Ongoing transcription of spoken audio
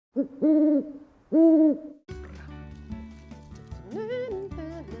Making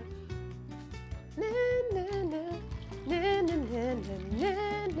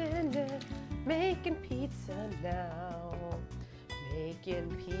pizza now.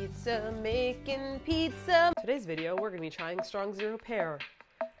 Making pizza. Today's video, we're gonna be trying strong zero pear.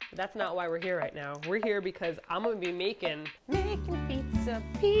 But that's not why we're here right now. We're here because I'm gonna be making pizza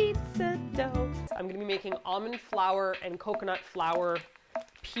dough. I'm gonna be making almond flour and coconut flour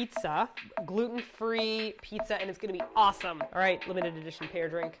pizza, gluten-free pizza, and it's gonna be awesome. All right, limited edition pear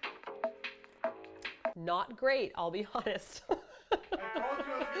drink. Not great, I'll be honest.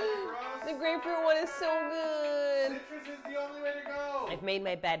 The grapefruit one is so good. Citrus is the only way to go. I've made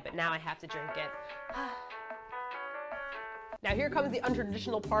my bed, but now I have to drink it. Now here comes the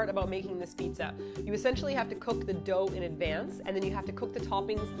untraditional part about making this pizza. You essentially have to cook the dough in advance, and then you have to cook the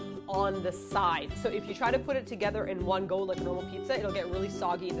toppings on the side. So if you try to put it together in one go like a normal pizza, it'll get really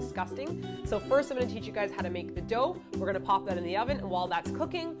soggy and disgusting. So first I'm gonna teach you guys how to make the dough. We're gonna pop that in the oven, and while that's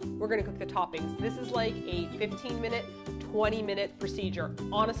cooking, we're gonna cook the toppings. This is like a 15-minute, 20-minute procedure.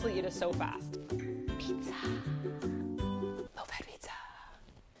 Honestly, it is so fast. Pizza. Low-fat pizza.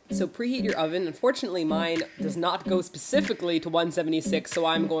 So preheat your oven. Unfortunately, mine does not go specifically to 176, so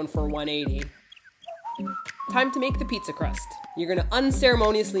I'm going for 180. Time to make the pizza crust. You're gonna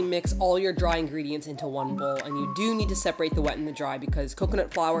unceremoniously mix all your dry ingredients into one bowl, and you do need to separate the wet and the dry because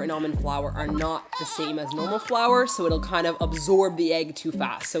coconut flour and almond flour are not the same as normal flour, so it'll kind of absorb the egg too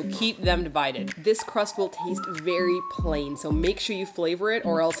fast, so keep them divided. This crust will taste very plain, so make sure you flavor it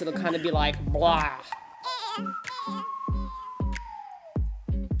or else it'll kind of be like blah.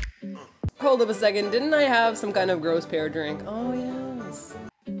 Hold up a second, didn't I have some kind of gross pear drink? Oh yes.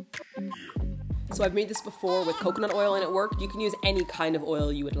 So I've made this before with coconut oil and it worked. You can use any kind of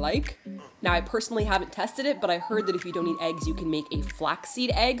oil you would like. Now I personally haven't tested it, but I heard that if you don't eat eggs, you can make a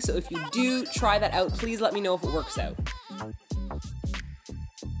flaxseed egg. So if you do try that out, please let me know if it works out.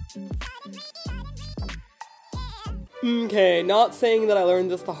 Okay, not saying that I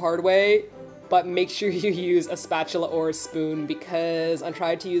learned this the hard way, but make sure you use a spatula or a spoon because I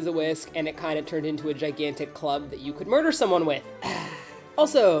tried to use a whisk and it kind of turned into a gigantic club that you could murder someone with.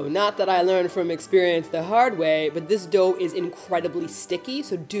 Also, not that I learned from experience the hard way, but this dough is incredibly sticky,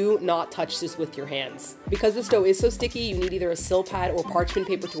 so do not touch this with your hands. Because this dough is so sticky, you need either a sill pad or parchment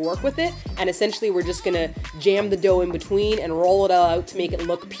paper to work with it, and essentially we're just gonna jam the dough in between and roll it all out to make it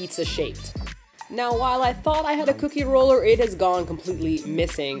look pizza shaped. Now, while I thought I had a cookie roller, it has gone completely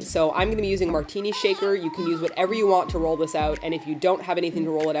missing. So I'm gonna be using Martini shaker. You can use whatever you want to roll this out. And if you don't have anything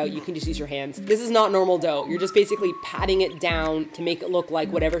to roll it out, you can just use your hands. This is not normal dough. You're just basically patting it down to make it look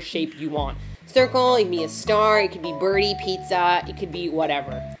like whatever shape you want. Circle, it can be a star, it could be birdie, pizza, it could be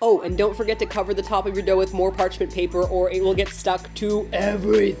whatever. Oh, and don't forget to cover the top of your dough with more parchment paper or it will get stuck to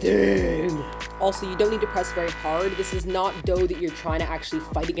everything. Also, you don't need to press very hard. This is not dough that you're trying to actually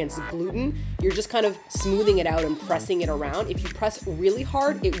fight against gluten. You're just kind of smoothing it out and pressing it around. If you press really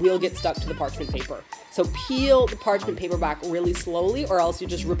hard, it will get stuck to the parchment paper. So peel the parchment paper back really slowly or else you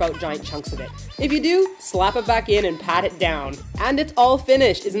just rip out giant chunks of it. If you do, slap it back in and pat it down. And it's all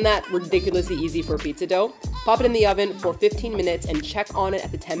finished. Isn't that ridiculously easy for pizza dough? Pop it in the oven for 15 minutes and check on it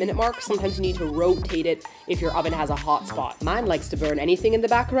at the 10-minute mark. Sometimes you need to rotate it if your oven has a hot spot. Mine likes to burn anything in the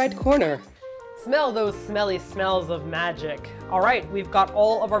back right corner. Smell those smelly smells of magic. All right, we've got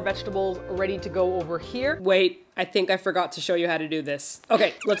all of our vegetables ready to go over here. Wait, I think I forgot to show you how to do this.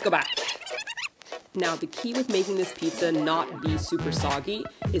 Okay, let's go back. Now, the key with making this pizza not be super soggy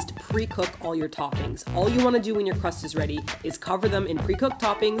is to pre-cook all your toppings. All you want to do when your crust is ready is cover them in pre-cooked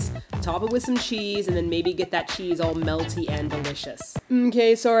toppings, top it with some cheese, and then maybe get that cheese all melty and delicious.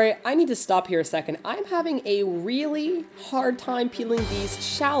 Okay, sorry, I need to stop here a second. I'm having a really hard time peeling these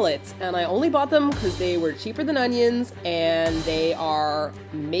shallots, and I only bought them because they were cheaper than onions, and they are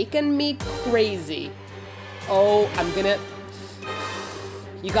making me crazy. Oh, I'm gonna...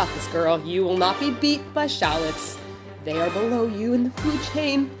 You got this, girl. You will not be beat by shallots. They are below you in the food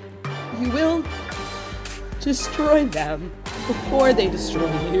chain. You will destroy them before they destroy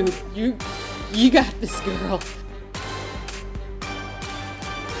you. You got this, girl.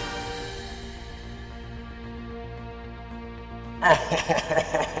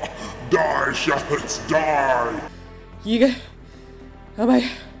 Die, shallots, die!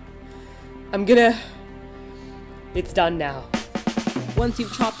 I'm gonna... It's done now. Once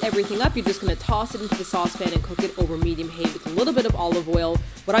you've chopped everything up, you're just going to toss it into the saucepan and cook it over medium heat with a little bit of olive oil.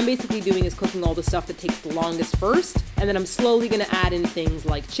 What I'm basically doing is cooking all the stuff that takes the longest first, and then I'm slowly going to add in things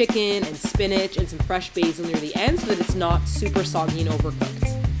like chicken and spinach and some fresh basil near the end so that it's not super soggy and overcooked.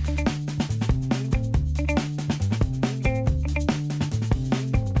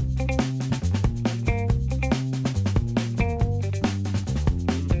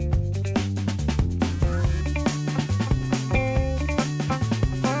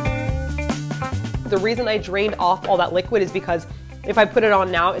 The reason I drained off all that liquid is because if I put it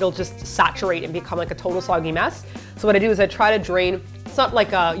on now, it'll just saturate and become like a total soggy mess. So what I do is I try to drain. It's not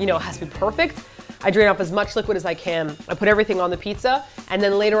like you know, it has to be perfect. I drain off as much liquid as I can. I put everything on the pizza, and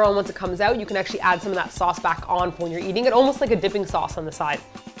then later on, once it comes out, you can actually add some of that sauce back on for when you're eating it, almost like a dipping sauce on the side.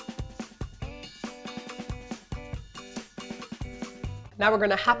 Now we're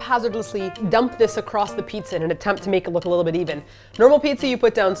gonna haphazardly dump this across the pizza in an attempt to make it look a little bit even. Normal pizza, you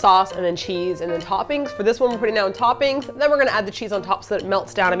put down sauce and then cheese and then toppings. For this one, we're putting down toppings. Then we're gonna add the cheese on top so that it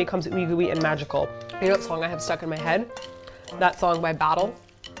melts down and becomes ooey gooey and magical. You know what song I have stuck in my head? That song by Battle.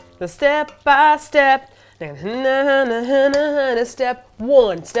 The step by step, step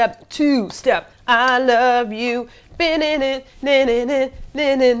one, step two, step, I love you.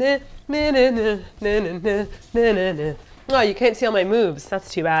 Oh, you can't see all my moves. That's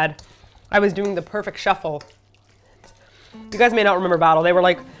too bad. I was doing the perfect shuffle. You guys may not remember Battle. They were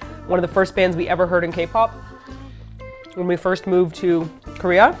like one of the first bands we ever heard in K-pop. When we first moved to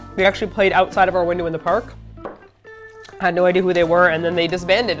Korea, they actually played outside of our window in the park. I had no idea who they were, and then they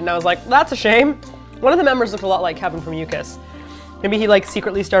disbanded, and I was like, that's a shame. One of the members looked a lot like Kevin from Yukis. Maybe he like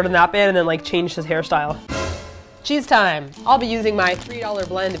secretly started that band and then like changed his hairstyle. Cheese time. I'll be using my $3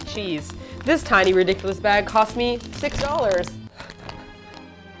 blend of cheese. This tiny ridiculous bag cost me $6.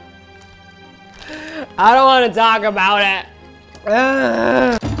 I don't want to talk about it.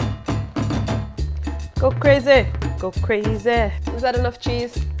 Go crazy, go crazy. Is that enough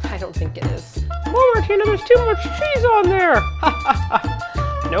cheese? I don't think it is. Oh, Martina, there's too much cheese on there.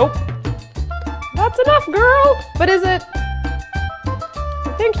 Nope. That's enough, girl. But is it?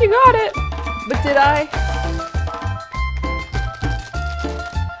 I think you got it. But did I?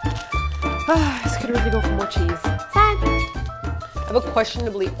 This could really go for more cheese. I have a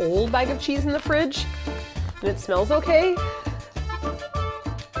questionably old bag of cheese in the fridge, and it smells okay.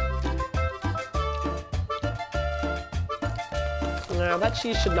 No, that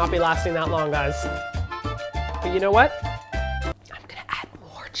cheese should not be lasting that long, guys. But you know what? I'm gonna add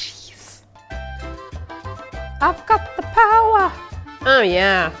more cheese. I've got the power. Oh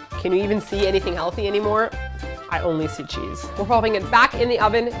yeah. Can you even see anything healthy anymore? I only see cheese. We're popping it back in the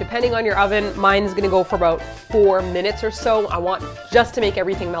oven. Depending on your oven, mine's gonna go for about 4 minutes or so. I want just to make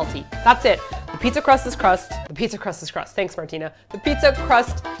everything melty. That's it. The pizza crust is crust. The pizza crust is crust. Thanks, Martina. The pizza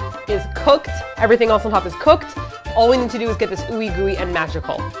crust is cooked. Everything else on top is cooked. All we need to do is get this ooey gooey and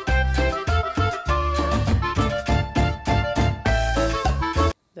magical.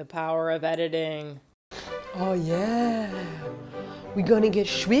 The power of editing. Oh yeah. We're gonna get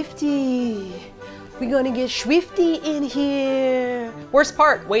swifty. We're gonna get swifty in here. Worst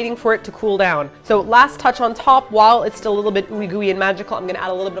part, waiting for it to cool down. So last touch on top, while it's still a little bit ooey gooey and magical, I'm gonna add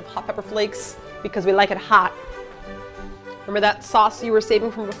a little bit of hot pepper flakes because we like it hot. Remember that sauce you were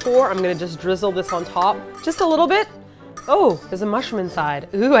saving from before? I'm gonna just drizzle this on top. Just a little bit. Oh, there's a mushroom inside.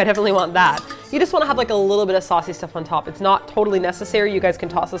 Ooh, I definitely want that. You just wanna have like a little bit of saucy stuff on top. It's not totally necessary. You guys can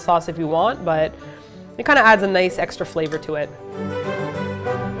toss the sauce if you want, but it kind of adds a nice extra flavor to it.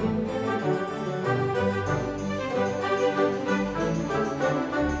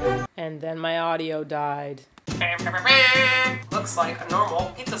 And then my audio died. Looks like a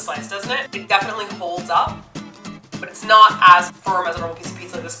normal pizza slice, doesn't it? It definitely holds up, but it's not as firm as a normal piece of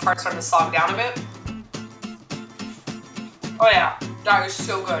pizza. This part's starting to sog down a bit. Oh yeah, that is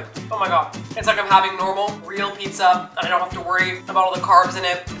so good. Oh my god. It's like I'm having normal, real pizza, and I don't have to worry about all the carbs in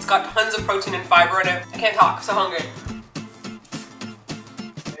it. It's got tons of protein and fiber in it. I can't talk, I'm so hungry.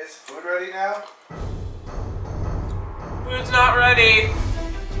 Is food ready now? Food's not ready.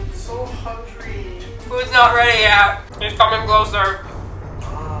 So hungry. Food's not ready yet. It's coming closer.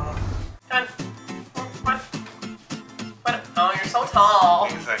 Done. What? Oh, you're so tall.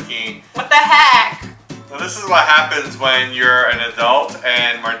 Exactly. What the heck? So this is what happens when you're an adult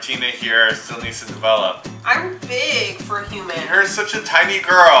and Martina here still needs to develop. I'm big for a human. You're such a tiny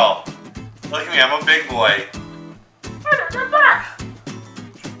girl. Look at me, I'm a big boy.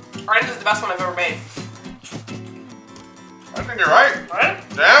 I think this is the best one I've ever made. I think you're right. Right?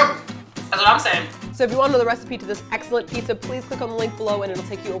 Damn. That's what I'm saying. So if you want to know the recipe to this excellent pizza, please click on the link below and it'll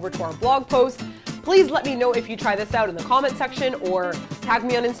take you over to our blog post. Please let me know if you try this out in the comment section, or tag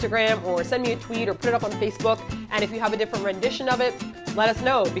me on Instagram, or send me a tweet, or put it up on Facebook. And if you have a different rendition of it, let us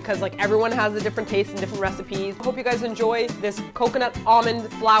know, because like everyone has a different taste and different recipes. I hope you guys enjoy this coconut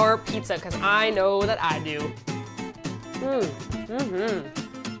almond flour pizza, because I know that I do.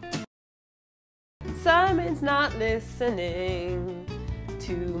 Simon's not listening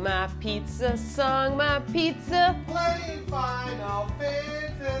to my pizza song, my pizza. Playing Final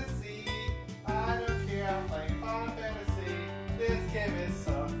Fantasy. I don't care, I'm playing Final Fantasy. This game is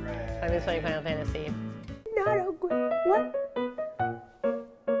so great. I'm just playing Final Fantasy. Not a good what?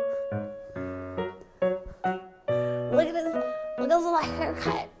 Look at his little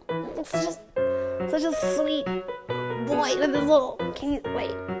haircut. It's such a sweet boy with his little.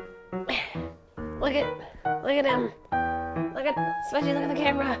 Wait. Look at him. Look at Smudgy. Look at the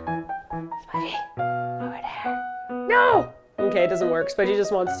camera. Smudgy, over there. No. Okay, it doesn't work. Spudgy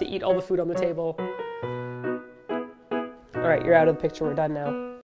just wants to eat all the food on the table. All right, you're out of the picture. We're done now.